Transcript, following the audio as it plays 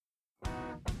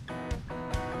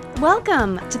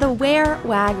Welcome to the Wear,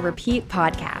 Wag, Repeat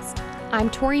podcast.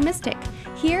 I'm Tori Mystic,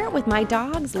 here with my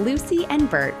dogs Lucy and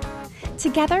Bert.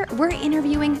 Together, we're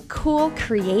interviewing cool,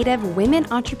 creative women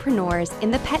entrepreneurs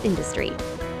in the pet industry.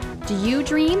 Do you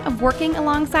dream of working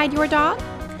alongside your dog?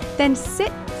 Then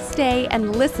sit, stay,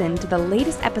 and listen to the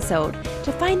latest episode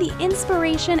to find the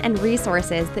inspiration and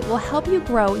resources that will help you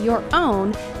grow your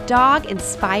own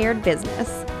dog-inspired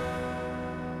business.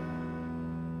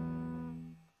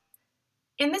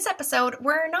 In this episode,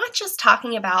 we're not just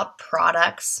talking about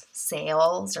products,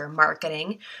 sales, or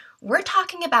marketing. We're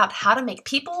talking about how to make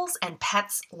people's and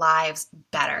pets' lives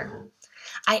better.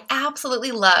 I absolutely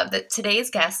love that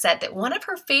today's guest said that one of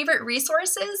her favorite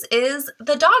resources is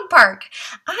the dog park.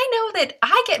 I know that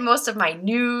I get most of my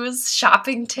news,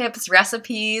 shopping tips,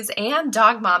 recipes, and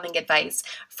dog momming advice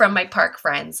from my park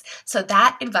friends. So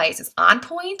that advice is on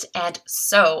point and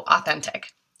so authentic.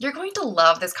 You're going to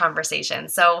love this conversation,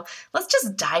 so let's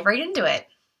just dive right into it.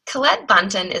 Colette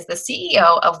Bunton is the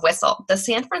CEO of Whistle, the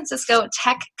San Francisco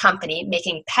tech company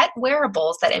making pet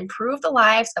wearables that improve the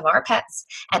lives of our pets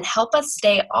and help us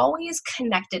stay always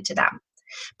connected to them.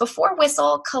 Before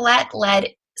Whistle, Colette led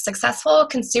successful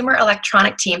consumer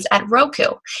electronic teams at Roku,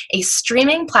 a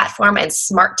streaming platform and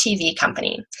smart TV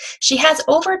company. She has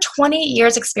over 20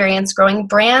 years experience growing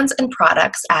brands and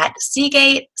products at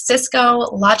Seagate, Cisco,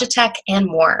 Logitech, and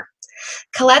more.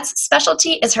 Colette's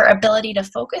specialty is her ability to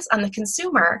focus on the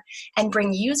consumer and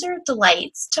bring user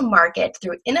delights to market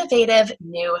through innovative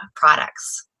new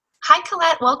products. Hi,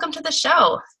 Colette. Welcome to the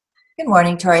show. Good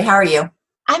morning, Tori. How are you?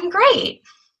 I'm great.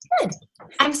 Good.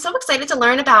 I'm so excited to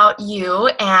learn about you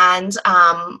and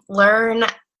learn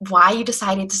why you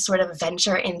decided to sort of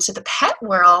venture into the pet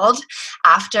world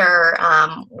after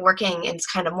working in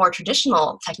kind of more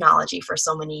traditional technology for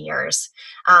so many years.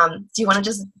 Do you want to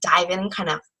just dive in and kind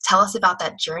of tell us about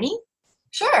that journey?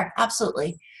 Sure,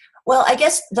 absolutely. Well, I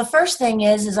guess the first thing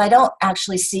is I don't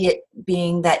actually see it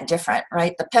being that different,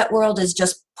 right? The pet world is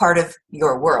just part of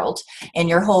your world, and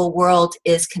your whole world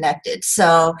is connected.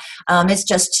 So it's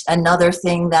just another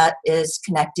thing that is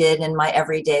connected in my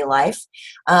everyday life.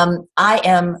 I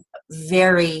am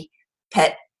very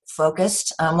pet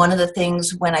focused. One of the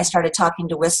things when I started talking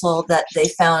to Whistle that they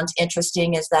found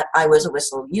interesting is that I was a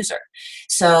Whistle user.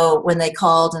 So when they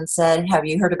called and said, "Have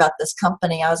you heard about this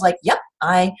company?" I was like, "Yep,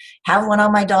 I have one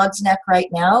on my dog's neck right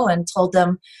now," and told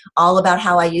them all about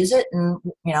how I use it and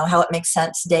how it makes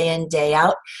sense day in, day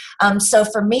out. So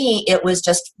for me, it was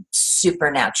just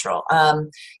super natural.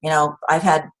 I've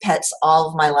had pets all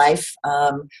of my life.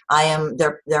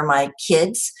 They're my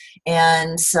kids,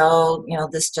 and so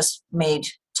this just made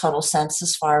total sense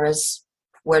as far as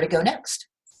where to go next.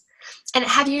 And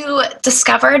have you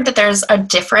discovered that there's a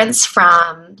difference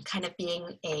from kind of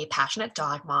being a passionate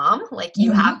dog mom, like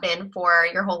you have been for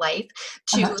your whole life,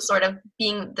 to sort of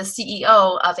being the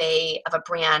CEO of a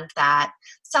brand that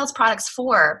sells products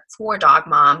for dog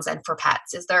moms and for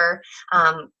pets? Is there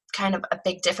kind of a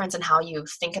big difference in how you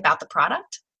think about the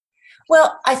product?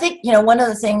 Well, I think, one of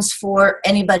the things for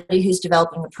anybody who's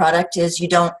developing a product is you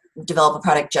don't develop a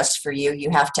product just for you.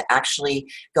 You have to actually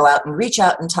go out and reach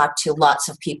out and talk to lots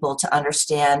of people to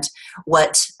understand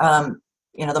what,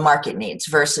 the market needs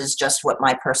versus just what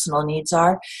my personal needs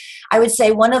are. I would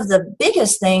say one of the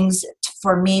biggest things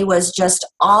for me was just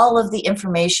all of the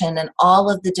information and all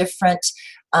of the different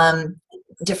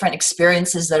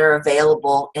experiences that are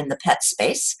available in the pet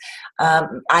space.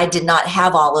 I did not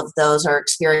have all of those or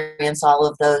experience all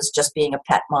of those just being a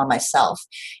pet mom myself.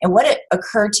 And what it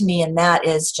occurred to me in that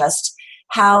is just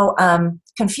how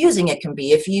confusing it can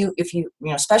be if you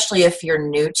especially if you're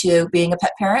new to being a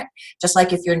pet parent, just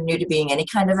like if you're new to being any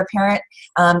kind of a parent,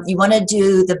 you want to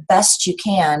do the best you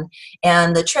can.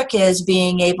 And the trick is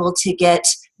being able to get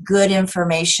good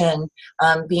information,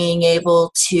 being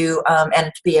able to and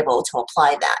to be able to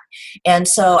apply that. And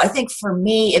so I think for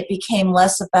me, it became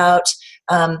less about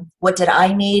what did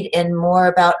I need and more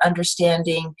about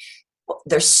understanding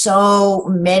there's so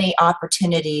many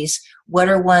opportunities. What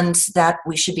are ones that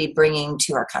we should be bringing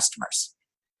to our customers?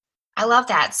 I love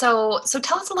that. So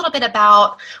tell us a little bit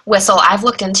about Whistle. I've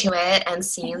looked into it and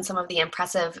seen some of the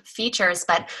impressive features,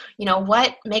 but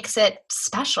what makes it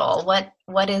special?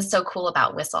 What is so cool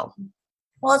about Whistle?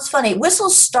 Well, it's funny. Whistle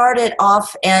started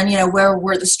off, and where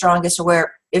we're the strongest, or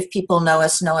where if people know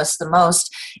us the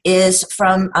most, is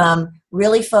from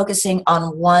really focusing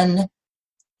on one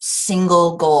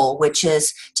single goal, which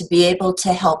is to be able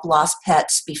to help lost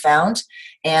pets be found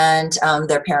and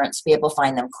their parents be able to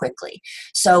find them quickly.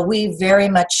 So we very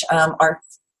much are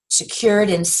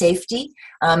secured in safety.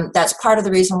 That's part of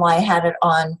the reason why I had it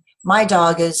on my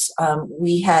dog is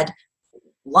we had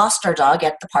lost our dog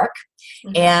at the park,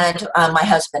 Mhm. and my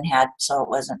husband had, so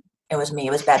it was me.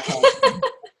 It was bad parenting.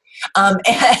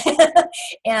 And,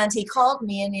 and he called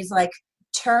me and he's like,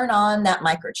 turn on that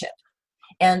microchip.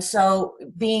 And so,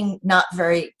 being not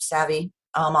very savvy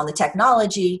on the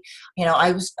technology,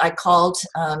 I called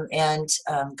and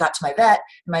got to my vet.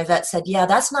 And my vet said, "Yeah,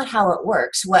 that's not how it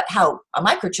works. How a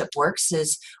microchip works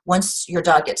is once your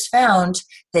dog gets found,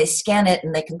 they scan it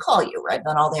and they can call you, right?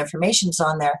 Then all the information's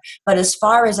on there. But as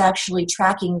far as actually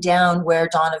tracking down where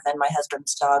Donovan, my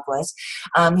husband's dog, was,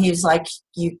 he was like,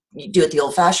 you do it the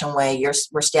old-fashioned way.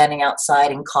 We're standing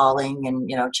outside and calling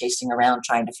and chasing around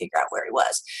trying to figure out where he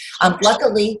was.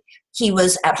 Luckily, he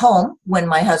was at home when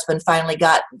my husband finally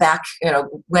got back.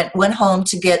 Went home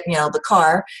to get the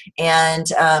car, and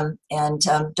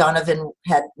Donovan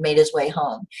had made his way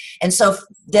home. And so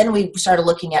then we started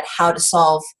looking at how to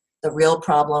solve the real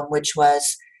problem, which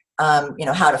was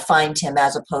how to find him,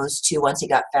 as opposed to once he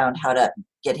got found, how to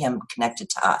get him connected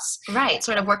to us. Right,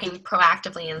 sort of working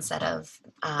proactively instead of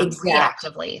Exactly.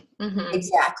 reactively. Mm-hmm.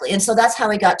 Exactly. And so that's how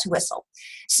we got to Whistle.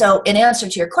 So in answer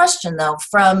to your question, though,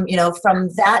 from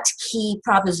that key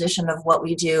proposition of what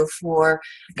we do for,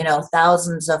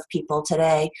 thousands of people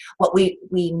today, what we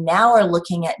now are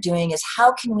looking at doing is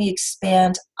how can we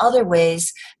expand other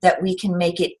ways that we can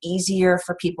make it easier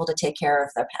for people to take care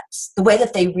of their pets the way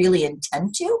that they really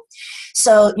intend to.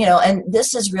 So, and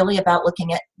this is really about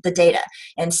looking at the data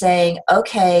and saying,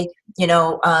 okay,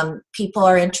 people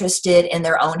are interested in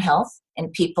their own health,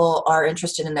 and people are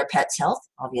interested in their pet's health,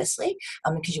 obviously,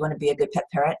 because you want to be a good pet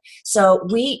parent. So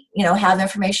we, have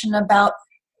information about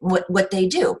what they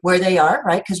do, where they are,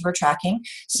 right? Because we're tracking.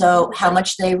 So how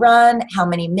much they run, how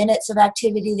many minutes of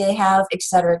activity they have, et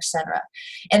cetera, et cetera.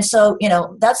 And so,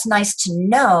 that's nice to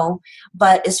know.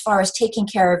 But as far as taking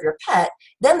care of your pet,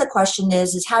 then the question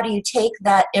is how do you take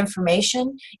that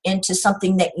information into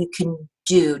something that you can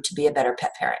do to be a better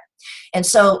pet parent? And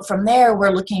so from there,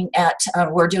 we're looking at,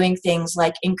 we're doing things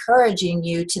like encouraging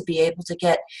you to be able to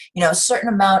get, a certain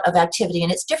amount of activity.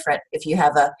 And it's different if you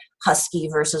have a husky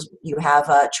versus you have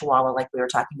a chihuahua, like we were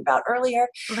talking about earlier.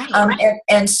 Right.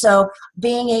 And so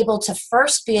being able to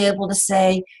first be able to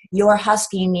say, your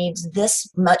husky needs this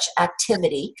much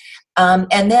activity,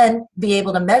 and then be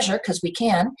able to measure, because we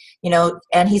can,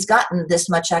 and he's gotten this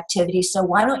much activity, so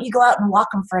why don't you go out and walk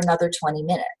him for another 20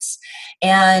 minutes?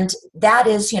 And that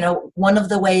is, one of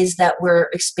the ways that we're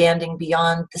expanding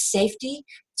beyond the safety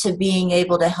to being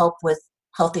able to help with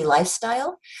healthy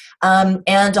lifestyle.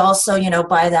 And also,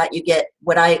 by that you get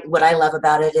what I love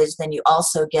about it is then you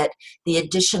also get the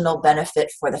additional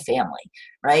benefit for the family,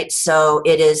 right? So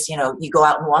it is, you go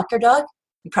out and walk your dog,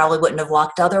 you probably wouldn't have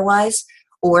walked otherwise.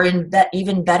 Or in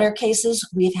even better cases,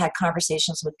 we've had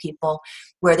conversations with people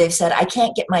where they've said, I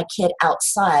can't get my kid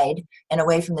outside and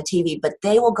away from the TV, but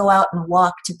they will go out and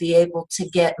walk to be able to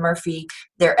get Murphy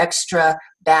their extra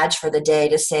badge for the day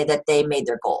to say that they made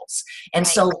their goals. And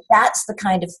Right. so that's the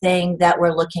kind of thing that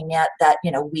we're looking at that,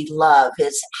 we love,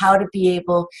 is how to be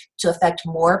able to affect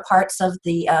more parts of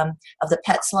the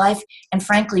pet's life, and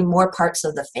frankly, more parts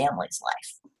of the family's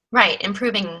life. Right,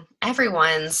 improving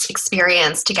everyone's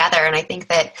experience together. And I think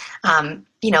that,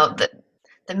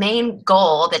 the main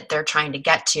goal that they're trying to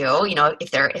get to,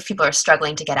 if people are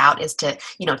struggling to get out, is to,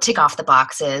 tick off the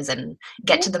boxes and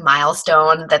get to the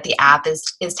milestone that the app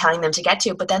is telling them to get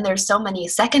to. But then there's so many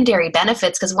secondary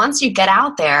benefits, because once you get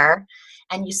out there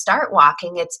and you start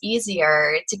walking, it's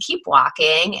easier to keep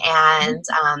walking. And,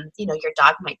 your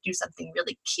dog might do something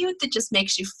really cute that just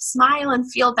makes you smile and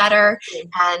feel better.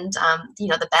 And,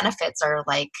 the benefits are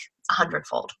like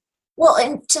 100-fold. Well,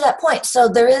 and to that point, so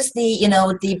there is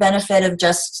the benefit of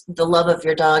just the love of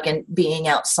your dog and being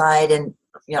outside and,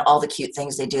 all the cute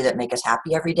things they do that make us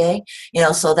happy every day.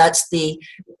 So that's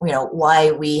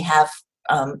why we have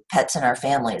pets in our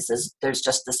families, is there's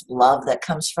just this love that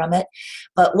comes from it.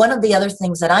 But one of the other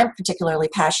things that I'm particularly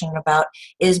passionate about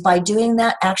is by doing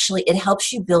that, actually, it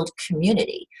helps you build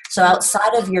community. So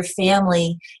outside of your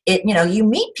family, you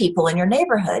meet people in your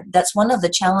neighborhood. That's one of the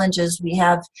challenges we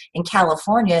have in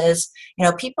California is,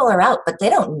 people are out, but they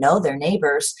don't know their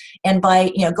neighbors. And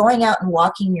by, going out and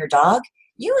walking your dog,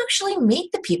 you actually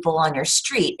meet the people on your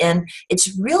street. And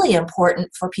it's really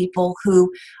important for people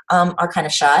who are kind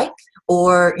of shy,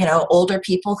 or older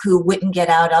people who wouldn't get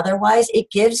out otherwise. It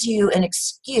gives you an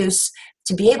excuse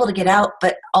to be able to get out,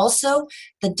 but also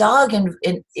the dog, and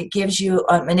it gives you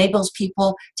enables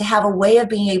people to have a way of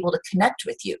being able to connect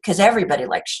with you, because everybody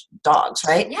likes dogs,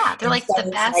 right? Yeah, they're And like so the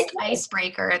it's best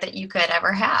icebreaker that you could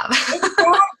ever have.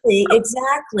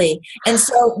 exactly. And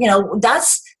so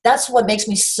that's what makes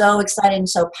me so excited and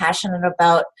so passionate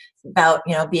about about,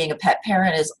 being a pet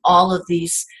parent is all of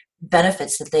these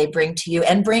benefits that they bring to you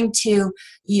and bring to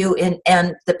you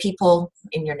and the people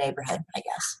in your neighborhood, I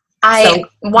guess. I So, Mr.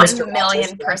 1 Walters,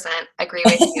 million percent agree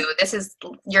with you.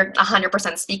 You're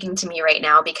 100% speaking to me right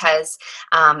now because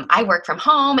I work from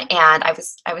home, and I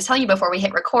was telling you before we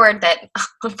hit record that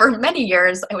for many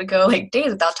years I would go like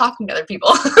days without talking to other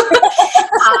people,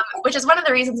 which is one of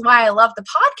the reasons why I love the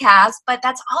podcast. But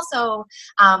that's also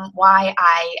why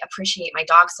I appreciate my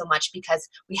dog so much, because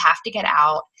we have to get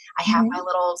out. I have my Mhm.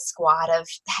 little squad of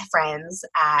friends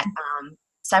at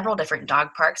several different dog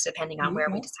parks depending on where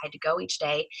we Mhm. decide to go each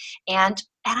day, and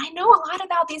I know a lot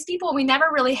about these people. We never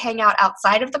really hang out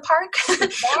outside of the park, but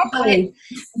Exactly.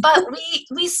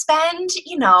 we spend,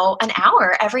 an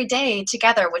hour every day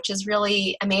together, which is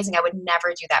really amazing. I would never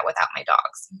do that without my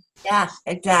dogs. Yeah,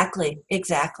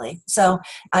 exactly. So,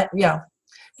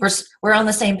 we're on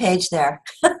the same page there.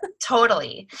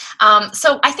 Totally.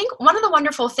 So I think one of the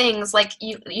wonderful things, like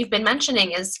you've been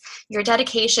mentioning, is your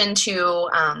dedication to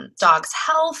dogs'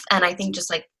 health, and I think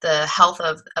just like the health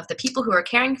of the people who are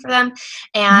caring for them. Mhm.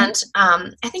 And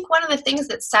I think one of the things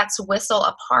that sets Whistle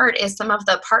apart is some of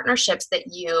the partnerships that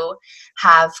you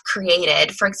have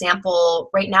created. For example,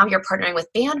 right now you're partnering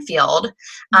with Banfield,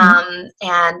 Mhm.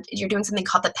 and you're doing something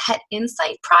called the Pet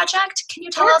Insight Project. Can you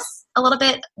tell Yes. us a little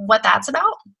bit what that's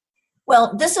about?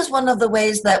 Well, this is one of the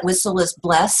ways that Whistle is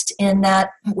blessed in that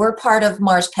we're part of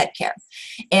Mars Pet Care.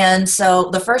 And so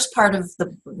the first part of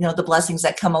the blessings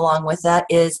that come along with that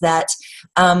is that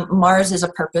Mars is a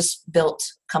purpose-built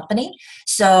company.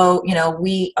 So,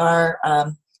 we are,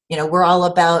 we're all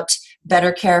about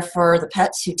better care for the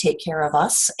pets who take care of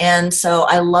us. And so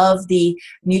I love the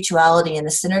mutuality and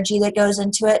the synergy that goes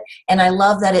into it. And I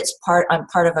love that I'm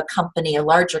part of a company, a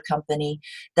larger company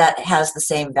that has the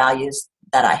same values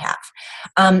that I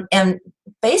have. And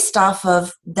based off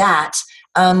of that,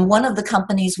 one of the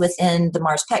companies within the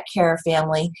Mars Pet Care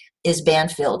family is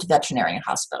Banfield Veterinary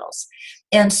Hospitals.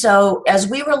 And so, as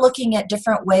we were looking at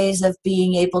different ways of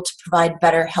being able to provide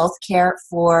better health care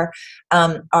for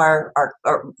our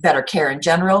better care in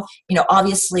general,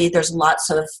 obviously there's lots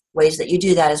of ways that you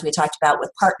do that, as we talked about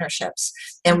with partnerships.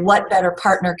 And what better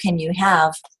partner can you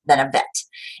have than a vet?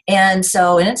 And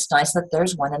it's nice that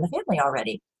there's one in the family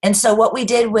already. And so what we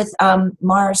did with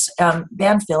Mars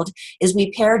Banfield is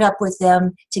we paired up with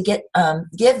them to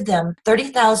give them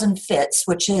 30,000 fits,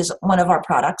 which is one of our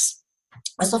products,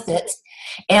 Whistle Fits.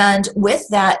 And with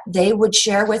that, they would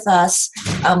share with us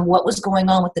what was going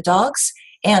on with the dogs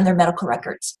and their medical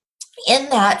records. In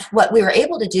that, what we were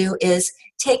able to do is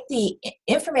take the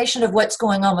information of what's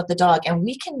going on with the dog, and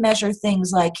we can measure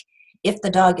things like if the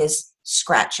dog is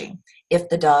scratching, if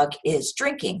the dog is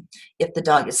drinking, if the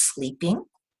dog is sleeping,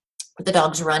 if the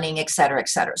dog's running, et cetera, et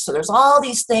cetera. So there's all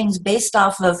these things based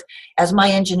off of, as my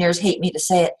engineers hate me to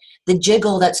say it, the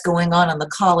jiggle that's going on the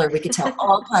collar. We could tell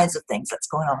all kinds of things that's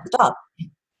going on with the dog.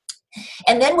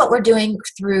 And then what we're doing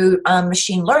through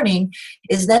machine learning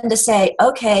is then to say,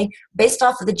 okay, based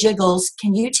off of the jiggles,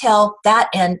 can you tell that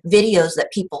and videos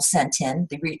that people sent in,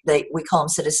 we call them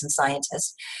citizen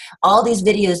scientists, all these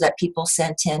videos that people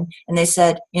sent in, and they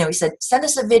said, we said, send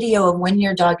us a video of when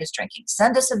your dog is drinking,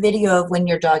 send us a video of when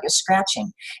your dog is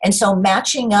scratching. And so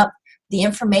matching up the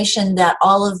information that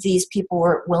all of these people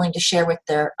were willing to share with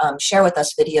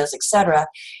us videos, etc.,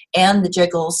 and the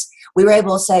jiggles, we were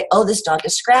able to say, oh, this dog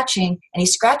is scratching, and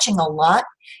he's scratching a lot,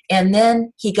 and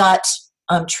then he got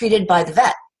treated by the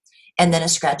vet, and then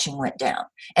his scratching went down.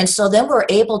 And so then we're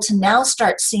able to now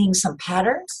start seeing some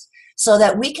patterns so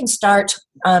that we can start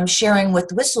sharing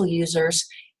with Whistle users,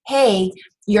 hey,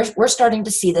 we're starting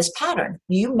to see this pattern.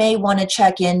 You may want to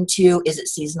check into, is it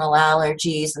seasonal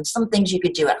allergies and some things you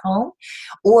could do at home,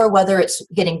 or whether it's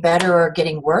getting better or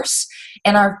getting worse.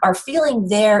 And our feeling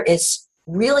there is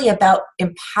really about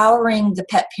empowering the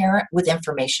pet parent with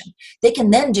information. They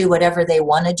can then do whatever they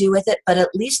want to do with it, but at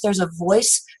least there's a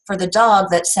voice for the dog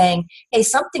that's saying, hey,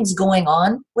 something's going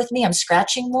on with me, I'm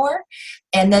scratching more.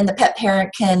 And then the pet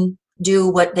parent can do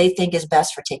what they think is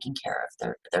best for taking care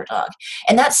of their dog.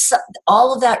 And that's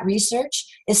all of that research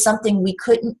is something we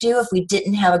couldn't do if we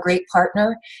didn't have a great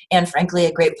partner, and frankly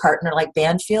a great partner like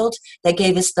Banfield that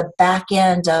gave us the back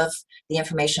end of the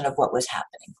information of what was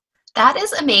happening. That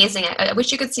is amazing. I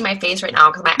wish you could see my face right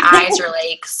now because my eyes are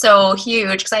like so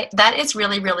huge. Because that is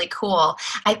really, really cool.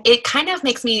 It kind of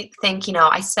makes me think,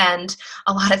 I spend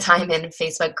a lot of time in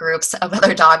Facebook groups of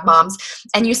other dog moms,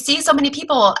 and you see so many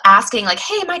people asking like,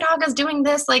 hey, my dog is doing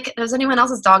this. Like, has anyone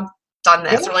else's dog done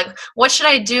this? Or like, what should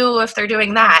I do if they're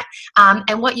doing that?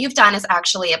 And what you've done is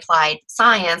actually applied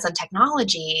science and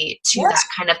technology to that Yes.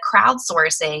 kind of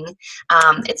crowdsourcing.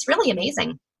 It's really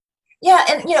amazing. Yeah,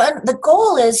 and and the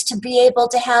goal is to be able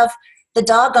to have the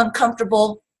dog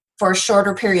uncomfortable for a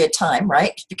shorter period of time,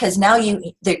 right? Because now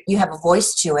you have a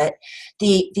voice to it.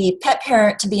 The pet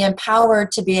parent to be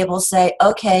empowered to be able to say,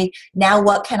 okay, now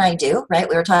what can I do? Right?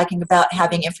 We were talking about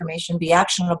having information be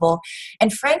actionable,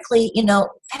 and frankly,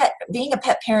 being a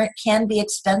pet parent can be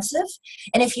expensive,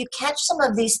 and if you catch some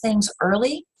of these things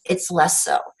early, it's less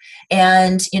so.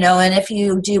 And and if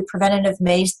you do preventative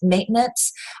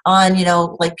maintenance on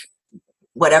like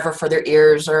whatever for their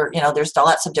ears, or there's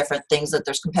lots of different things that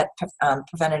there's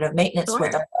preventative maintenance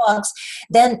with Sure. our dogs,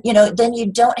 then you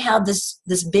don't have this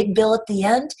big bill at the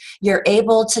end. You're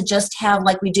able to just have,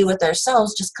 like we do with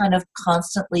ourselves, just kind of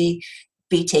constantly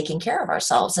be taking care of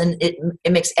ourselves, and it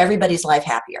makes everybody's life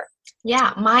happier.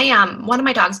 Yeah, my one of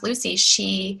my dogs, Lucy,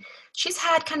 she's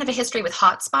had kind of a history with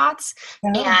hot spots,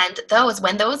 Oh, and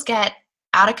when those get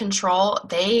out of control,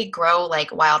 they grow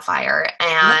like wildfire,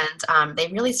 yeah. and they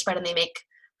really spread and they make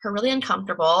her really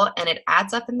uncomfortable, and it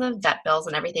adds up in the vet bills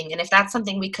and everything. And if that's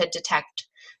something we could detect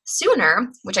sooner,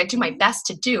 which I do my best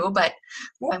to do, but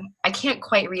I can't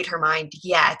quite read her mind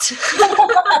yet.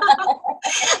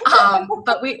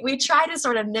 But we try to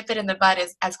sort of nip it in the bud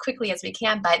as quickly as we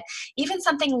can. But even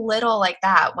something little like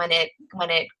that, when it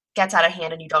gets out of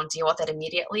hand and you don't deal with it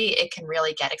immediately, it can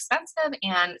really get expensive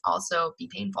and also be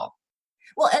painful.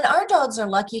 Well, and our dogs are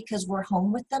lucky because we're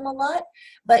home with them a lot,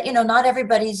 but not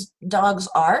everybody's dogs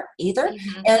are either.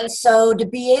 Hmm. And so to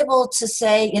be able to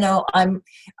say, I'm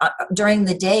during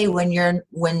the day when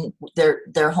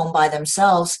they're home by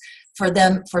themselves,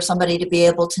 for somebody to be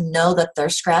able to know that they're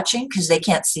scratching because they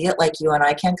can't see it like you and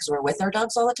I can because we're with our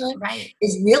dogs all the time, Right.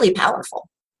 is really powerful.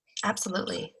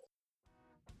 Absolutely.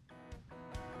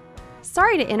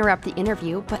 Sorry to interrupt the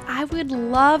interview, but I would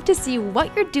love to see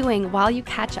what you're doing while you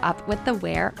catch up with the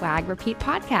Wear, Wag, Repeat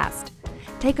podcast.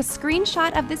 Take a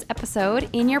screenshot of this episode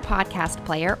in your podcast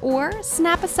player or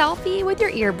snap a selfie with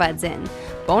your earbuds in.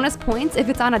 Bonus points if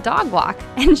it's on a dog walk,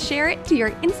 and share it to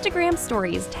your Instagram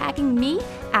stories tagging me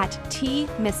at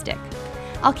 @tmystic.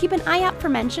 I'll keep an eye out for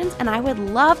mentions, and I would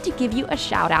love to give you a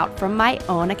shout out from my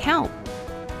own account.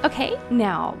 Okay,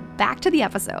 now back to the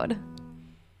episode.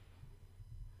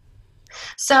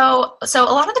 So a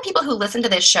lot of the people who listen to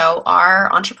this show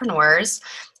are entrepreneurs,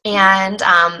 and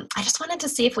I just wanted to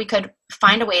see if we could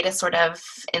find a way to sort of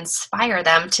inspire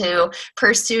them to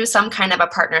pursue some kind of a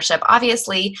partnership.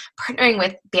 Obviously, partnering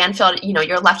with Banfield,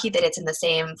 you're lucky that it's in the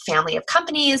same family of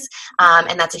companies,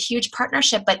 and that's a huge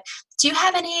partnership. But do you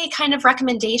have any kind of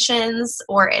recommendations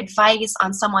or advice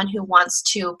on someone who wants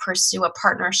to pursue a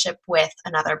partnership with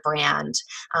another brand,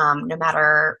 no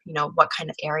matter what kind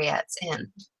of area it's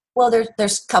in? Well,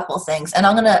 there's a couple of things, and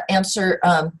I'm going to answer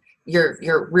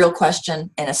your real question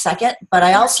in a second. But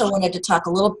I also wanted to talk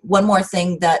one more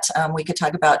thing that we could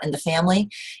talk about in the family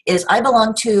is I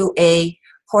belong to a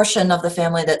portion of the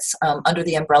family that's under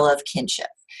the umbrella of kinship.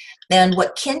 And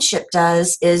what kinship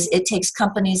does is it takes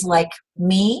companies like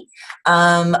me,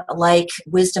 like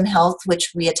Wisdom Health,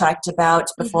 which we had talked about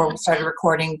before we started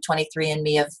recording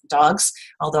 23andMe of dogs,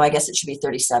 although I guess it should be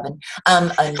 37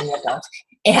 and me of dogs.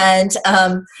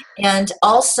 And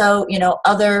also,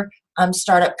 other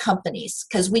startup companies,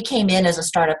 because we came in as a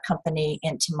startup company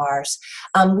into Mars.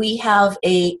 We have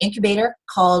a incubator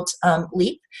called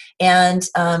Leap, and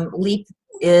Leap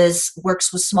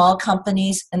works with small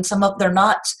companies, and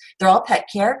they're all pet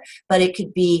care, but it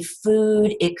could be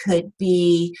food, it could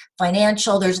be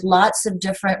financial. There's lots of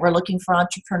we're looking for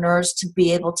entrepreneurs to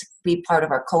be able to be part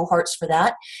of our cohorts for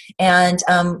that. And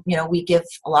we give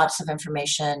lots of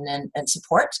information and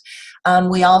support.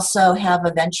 We also have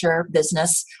a venture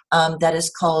business that is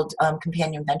called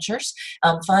Companion Ventures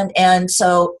Fund, and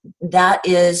so that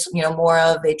is more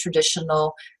of a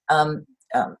traditional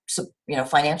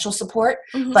financial support.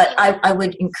 Mm-hmm. But I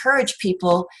would encourage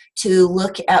people to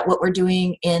look at what we're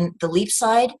doing in the Leap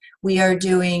side. We are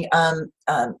doing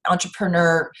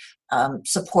entrepreneur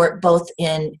support both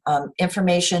in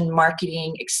information,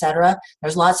 marketing, etc.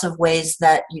 There's lots of ways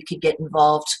that you could get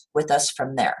involved with us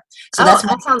from there. So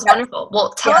That sounds wonderful.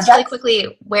 Well, tell us really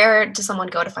quickly, where does someone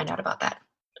go to find out about that?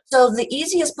 So the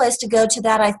easiest place to go to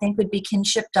that, I think, would be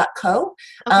kinship.co.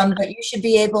 Okay. But you should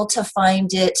be able to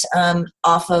find it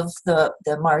off of the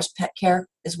Mars Pet Care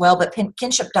as well. But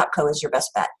kinship.co is your best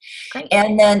bet. Great.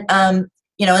 And then, and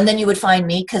then you would find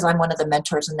me because I'm one of the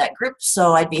mentors in that group.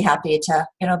 So I'd be happy to,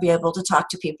 be able to talk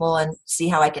to people and see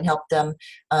how I can help them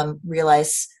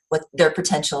realize what their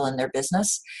potential in their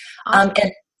business. Awesome.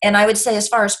 And I would say, as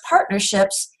far as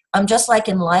partnerships, just like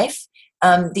in life,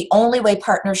 the only way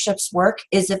partnerships work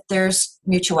is if there's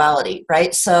mutuality,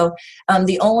 right? So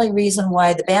the only reason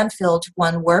why the Banfield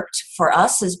one worked for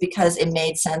us is because it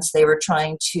made sense. They were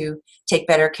trying to take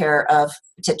better care of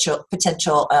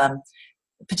potential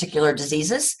particular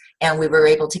diseases, and we were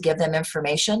able to give them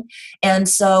information. And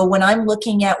so when I'm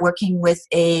looking at working with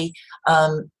a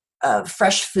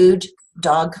fresh food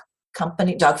dog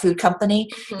food company,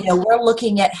 we're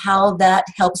looking at how that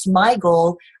helps my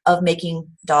goal of making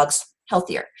dogs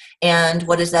healthier, and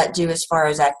what does that do as far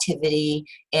as activity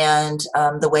and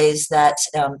the ways that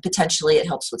potentially it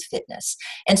helps with fitness.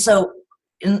 And so,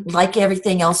 like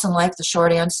everything else in life, the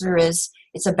short answer is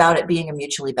it's about it being a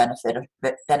mutually beneficial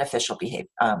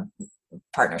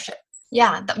partnership.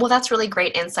 Yeah, well, that's really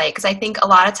great insight, because I think a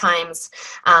lot of times,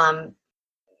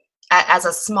 as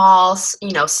a small,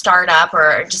 startup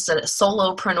or just a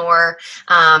solopreneur,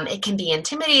 it can be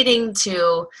intimidating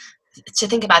to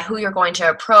think about who you're going to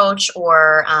approach,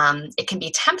 or it can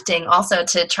be tempting also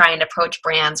to try and approach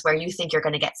brands where you think you're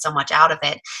going to get so much out of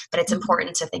it. But it's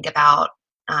important to think about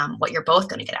what you're both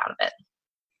going to get out of it.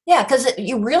 Yeah, because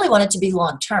you really want it to be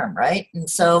long-term, right? And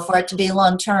so for it to be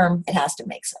long-term, it has to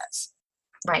make sense.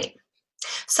 Right.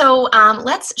 So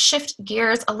let's shift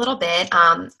gears a little bit.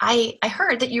 I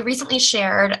heard that you recently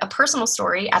shared a personal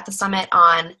story at the summit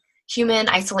on human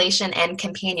isolation and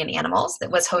companion animals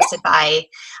that was hosted by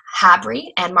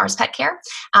Habri and Mars Pet Care.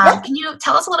 Can you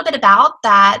tell us a little bit about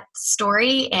that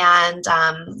story and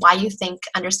why you think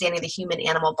understanding the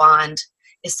human-animal bond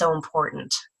is so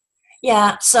important?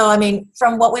 Yeah, so I mean,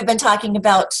 from what we've been talking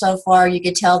about so far, you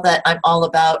could tell that I'm all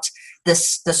about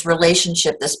this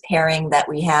relationship, this pairing that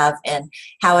we have, and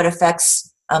how it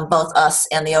affects both us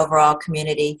and the overall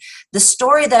community. The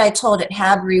story that I told at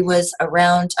Habri was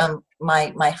around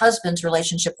my husband's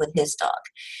relationship with his dog.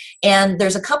 And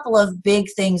there's a couple of big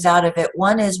things out of it.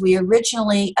 One is we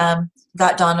originally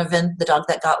got Donovan, the dog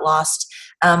that got lost,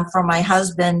 for my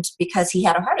husband because he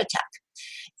had a heart attack.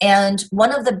 And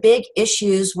one of the big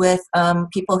issues with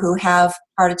people who have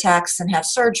heart attacks and have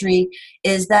surgery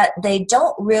is that they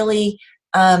don't really,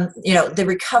 the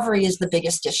recovery is the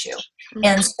biggest issue. Mm-hmm.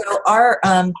 And so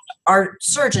our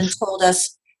surgeon told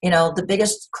us, the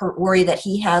biggest worry that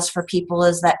he has for people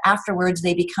is that afterwards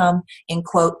they become, in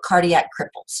quote, cardiac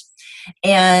cripples.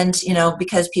 And,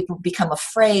 because people become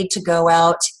afraid to go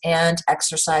out and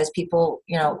exercise, people,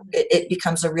 it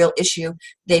becomes a real issue.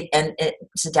 And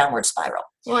it's a downward spiral.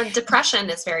 Well, and depression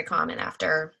is very common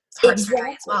after heart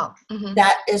surgery as well. Mm-hmm.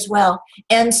 That as well.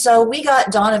 And so we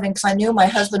got Donovan because I knew my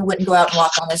husband wouldn't go out and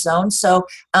walk on his own. So,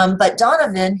 but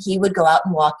Donovan, he would go out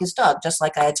and walk his dog, just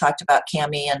like I had talked about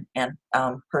Cammie and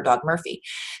her dog Murphy.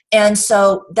 And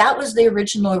so that was the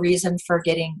original reason for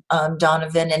getting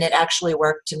Donovan, and it actually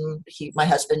worked. And my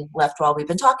husband left while we've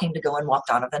been talking to go and walk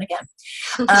Donovan again.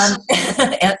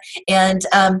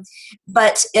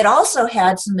 But it also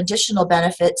had some additional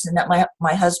benefits in that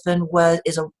my husband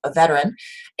is a veteran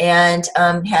and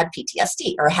had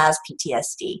PTSD or has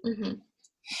PTSD. Mm-hmm.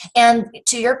 And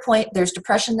to your point, there's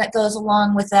depression that goes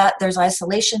along with that. There's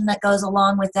isolation that goes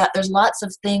along with that. There's lots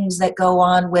of things that go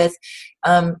on with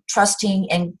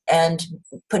trusting and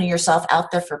putting yourself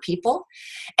out there for people.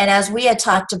 And as we had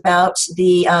talked about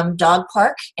the dog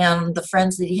park and the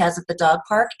friends that he has at the dog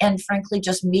park, and frankly,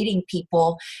 just meeting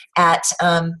people at,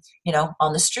 on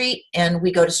the street, and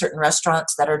we go to certain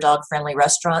restaurants that are dog-friendly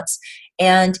restaurants,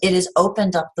 and it has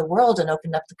opened up the world and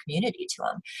opened up the community to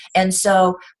them. And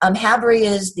so Habri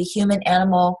is the Human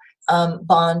Animal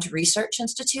Bond Research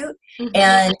Institute.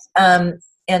 Mm-hmm.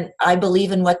 And I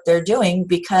believe in what they're doing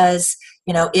because,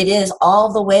 it is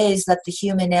all the ways that the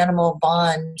human animal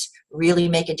bond really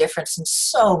make a difference in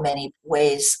so many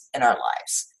ways in our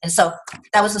lives. And so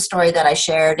that was the story that I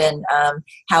shared, and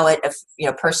how it,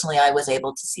 personally, I was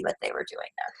able to see what they were doing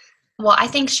there. Well, I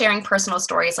think sharing personal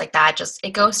stories like that,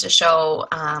 it goes to show,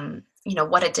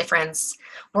 what a difference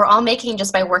we're all making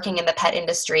just by working in the pet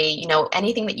industry.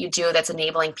 Anything that you do that's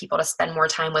enabling people to spend more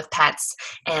time with pets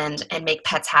and make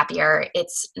pets happier,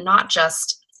 it's not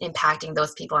just impacting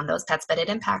those people and those pets, but it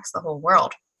impacts the whole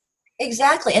world.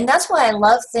 Exactly. And that's why I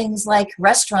love things like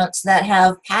restaurants that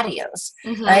have patios,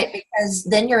 mm-hmm. right? Because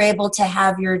then you're able to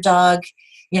have your dog,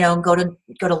 go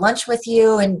to lunch with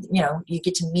you, and, you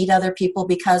get to meet other people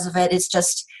because of it. It's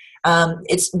just,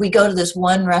 we go to this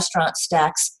one restaurant,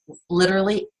 Stacks,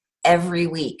 literally every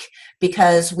week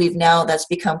because that's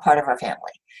become part of our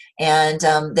family. And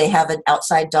they have an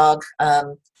outside dog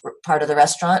part of the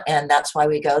restaurant, and that's why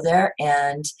we go there,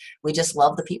 and we just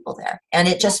love the people there. And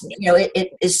it just,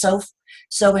 it is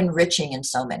so enriching in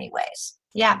so many ways.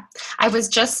 Yeah. I was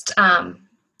just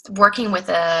working with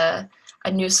a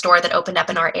a new store that opened up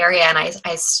in our area, and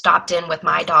I stopped in with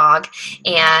my dog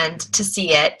and to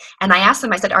see it. And I asked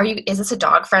them, I said, is this a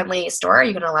dog friendly store? Are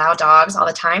you going to allow dogs all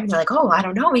the time? And they're like, oh, I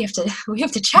don't know. We have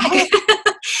to check.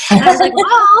 And I was like,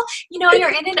 well,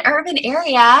 you're in an urban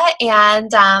area,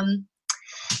 and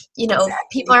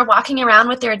people are walking around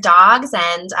with their dogs,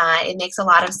 and it makes a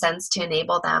lot of sense to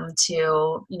enable them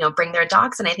to, bring their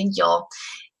dogs. And I think you'll,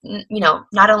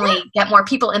 not only get more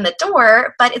people in the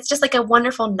door, but it's just like a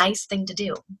wonderful, nice thing to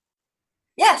do.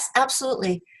 Yes,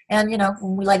 absolutely. And,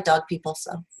 we like dog people,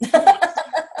 so.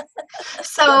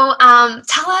 So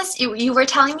tell us, you were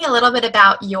telling me a little bit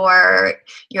about your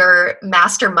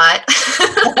master mutt,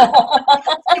 super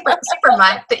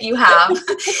mutt that you have.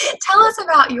 Tell us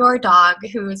about your dog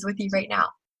who's with you right now.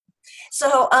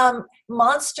 So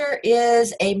Monster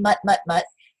is a mutt.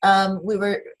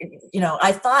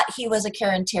 I thought he was a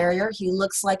Cairn Terrier. He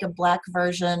looks like a black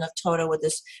version of Toto with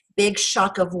this big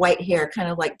shock of white hair, kind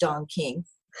of like Don King.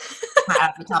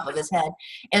 At the top of his head.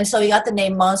 And so he got the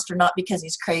name Monster, not because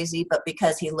he's crazy, but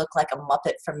because he looked like a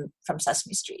Muppet from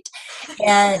Sesame Street.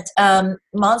 And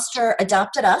Monster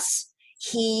adopted us.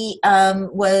 He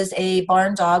was a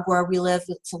barn dog where we live.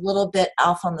 It's a little bit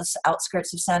off on the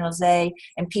outskirts of San Jose,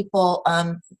 and people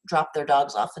drop their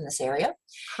dogs off in this area.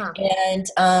 Huh.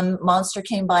 And Monster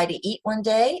came by to eat one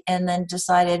day and then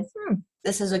decided,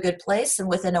 this is a good place. And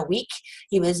within a week,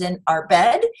 he was in our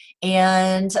bed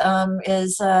and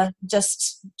is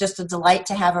just a delight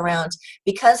to have around.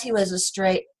 Because he was a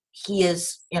stray, he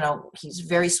is, he's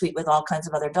very sweet with all kinds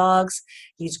of other dogs.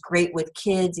 He's great with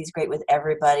kids. He's great with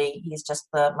everybody. He's just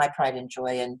my pride and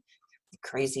joy and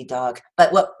crazy dog.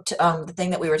 But the thing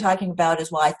that we were talking about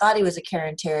is, I thought he was a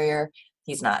Cairn Terrier.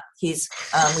 He's not. He's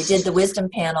we did the wisdom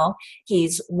panel.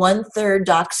 He's 1/3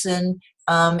 Dachshund.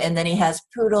 And then he has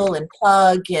poodle and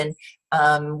pug and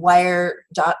wire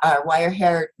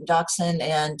hair dachshund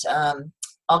and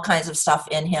all kinds of stuff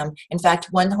in him. In fact,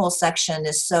 one whole section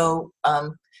is so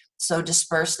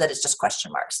dispersed that it's just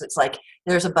question marks. It's like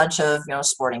there's a bunch of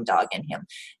sporting dog in him.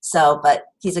 So, but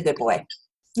he's a good boy.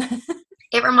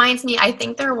 It reminds me, I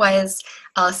think there was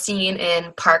a scene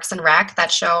in Parks and Rec,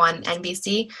 that show on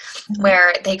NBC,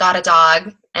 where they got a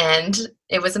dog and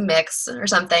it was a mix or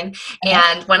something.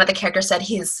 And one of the characters said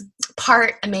he's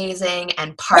part amazing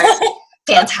and part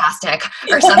fantastic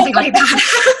or something like that.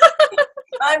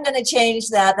 I'm going to change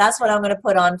that. That's what I'm going to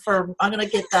put on I'm going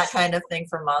to get that kind of thing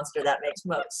for Monster. That makes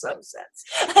some sense.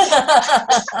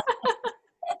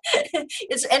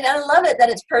 And I love it that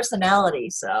it's personality.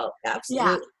 So absolutely.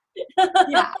 Yeah.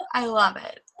 Yeah, I love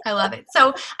it.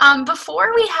 So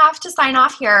before we have to sign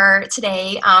off here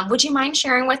today, would you mind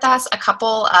sharing with us a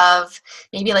couple of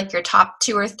maybe like your top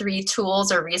 2 or 3 tools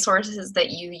or resources that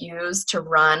you use to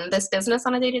run this business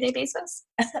on a day-to-day basis?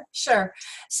 Sure.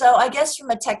 So I guess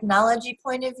from a technology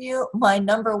point of view, my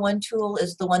number 1 tool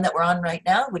is the one that we're on right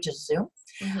now, which is Zoom.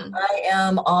 Mm-hmm. I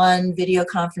am on video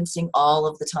conferencing all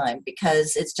of the time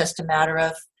because it's just a matter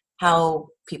of how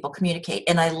people communicate.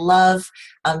 And I love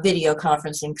video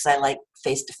conferencing because I like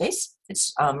face-to-face.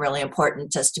 It's really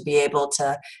important just to be able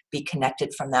to be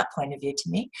connected from that point of view to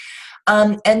me.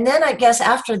 And then I guess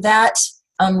after that,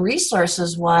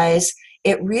 resources-wise,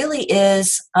 it really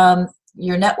is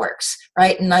your networks,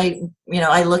 right? And I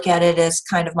look at it as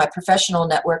kind of my professional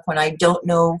network when I don't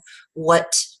know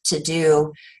what to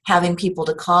do, having people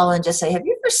to call and just say, have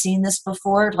you ever seen this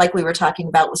before? Like we were talking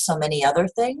about with so many other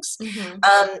things.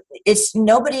 Mm-hmm. It's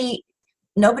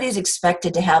nobody's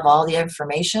expected to have all the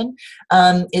information.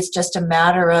 It's just a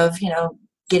matter of,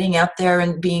 getting out there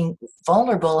and being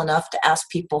vulnerable enough to ask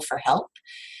people for help.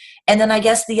 And then I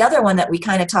guess the other one that we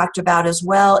kind of talked about as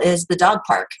well is the dog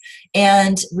park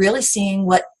and really seeing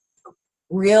what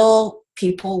real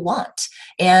people want.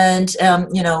 And,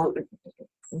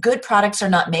 good products are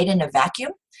not made in a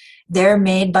vacuum. They're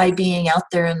made by being out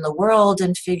there in the world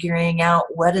and figuring out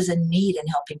what is a need and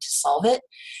helping to solve it.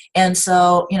 And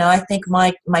so, I think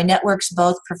my networks,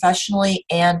 both professionally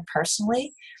and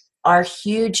personally, are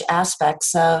huge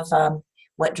aspects of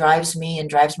what drives me and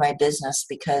drives my business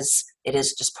because it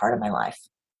is just part of my life.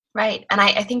 Right. And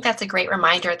I think that's a great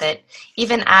reminder that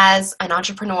even as an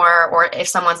entrepreneur, or if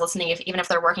someone's listening, even if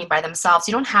they're working by themselves,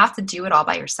 you don't have to do it all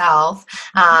by yourself.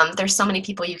 There's so many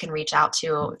people you can reach out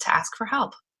to ask for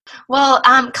help. Well,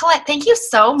 Colette, thank you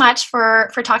so much for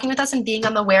talking with us and being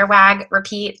on the Wear, Wag,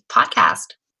 Repeat podcast.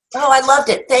 Oh, I loved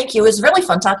it. Thank you. It was really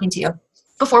fun talking to you.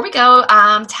 Before we go,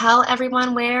 tell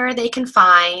everyone where they can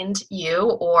find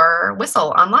you or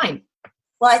Whistle online.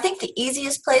 Well, I think the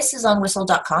easiest place is on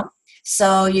whistle.com.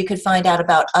 So you could find out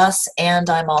about us, and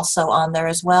I'm also on there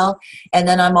as well. And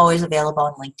then I'm always available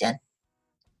on LinkedIn.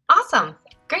 Awesome.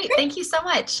 Great. Thank you so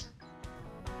much.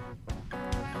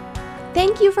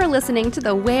 Thank you for listening to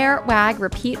the Wear, Wag,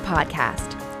 Repeat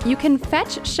podcast. You can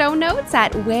fetch show notes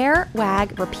at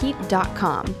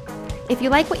wearwagrepeat.com. If you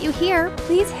like what you hear,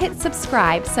 please hit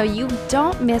subscribe so you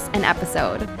don't miss an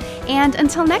episode. And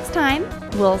until next time,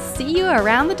 we'll see you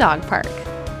around the dog park.